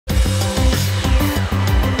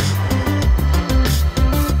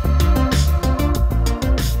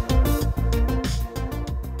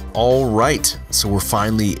Alright, so we're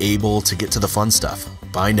finally able to get to the fun stuff.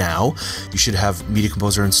 By now, you should have Media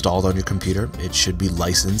Composer installed on your computer. It should be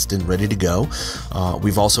licensed and ready to go.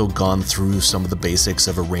 We've also gone through some of the basics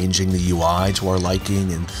of arranging the UI to our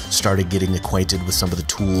liking and started getting acquainted with some of the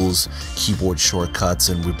tools, keyboard shortcuts,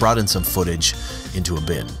 and we brought in some footage into a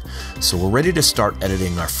bin. So we're ready to start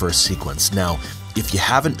editing our first sequence. Now, if you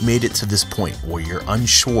haven't made it to this point or you're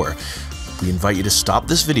unsure, we invite you to stop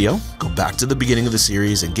this video, go back to the beginning of the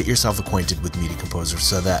series, and get yourself acquainted with Media Composer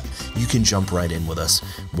so that you can jump right in with us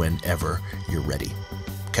whenever you're ready.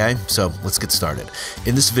 Okay, so let's get started.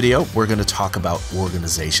 In this video, we're going to talk about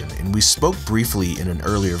organization, and we spoke briefly in an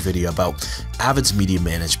earlier video about Avid's media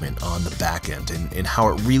management on the back end and how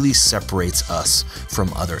it really separates us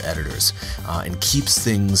from other editors and keeps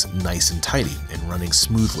things nice and tidy and running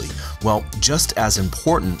smoothly. Well, just as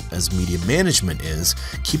important as media management is,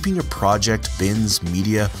 keeping your project, bins,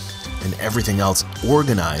 media, and everything else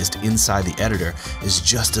organized inside the editor is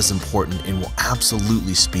just as important and will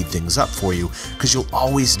absolutely speed things up for you because you'll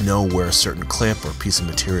always know where a certain clip or piece of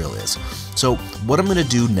material is. So what I'm going to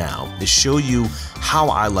do now is show you how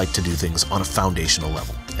I like to do things on a foundational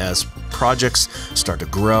level. As projects start to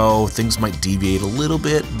grow, things might deviate a little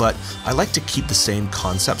bit, but I like to keep the same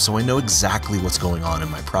concept so I know exactly what's going on in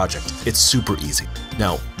my project. It's super easy.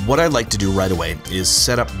 Now, what I like to do right away is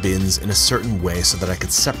set up bins in a certain way so that I can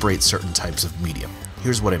separate certain types of media.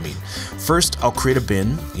 Here's what I mean. First, I'll create a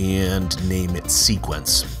bin and name it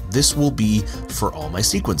sequence. This will be for all my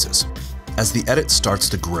sequences. As the edit starts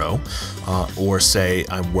to grow, or say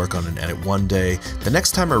I work on an edit one day, the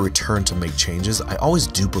next time I return to make changes, I always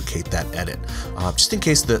duplicate that edit. Just in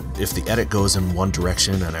case that if the edit goes in one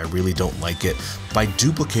direction and I really don't like it, by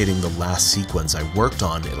duplicating the last sequence I worked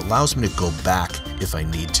on, it allows me to go back if I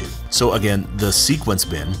need to. So again, the sequence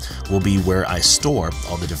bin will be where I store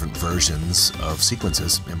all the different versions of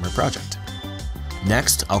sequences in my project.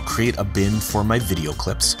 Next, I'll create a bin for my video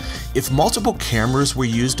clips. If multiple cameras were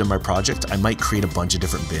used in my project, I might create a bunch of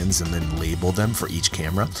different bins and then label them for each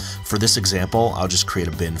camera. For this example, I'll just create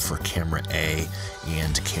a bin for camera A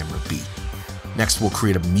and camera B. Next, we'll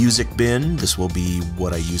create a music bin. This will be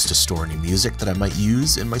what I use to store any music that I might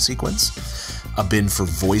use in my sequence. A bin for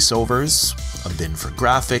voiceovers, a bin for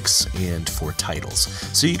graphics, and for titles.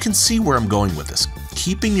 So you can see where I'm going with this.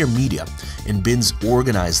 Keeping your media in bins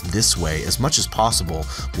organized this way as much as possible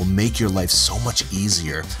will make your life so much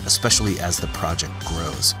easier, especially as the project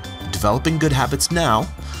grows. Developing good habits now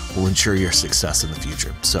will ensure your success in the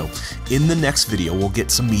future. So in the next video, we'll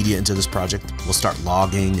get some media into this project. We'll start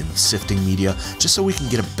logging and sifting media just so we can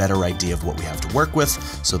get a better idea of what we have to work with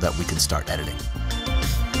so that we can start editing.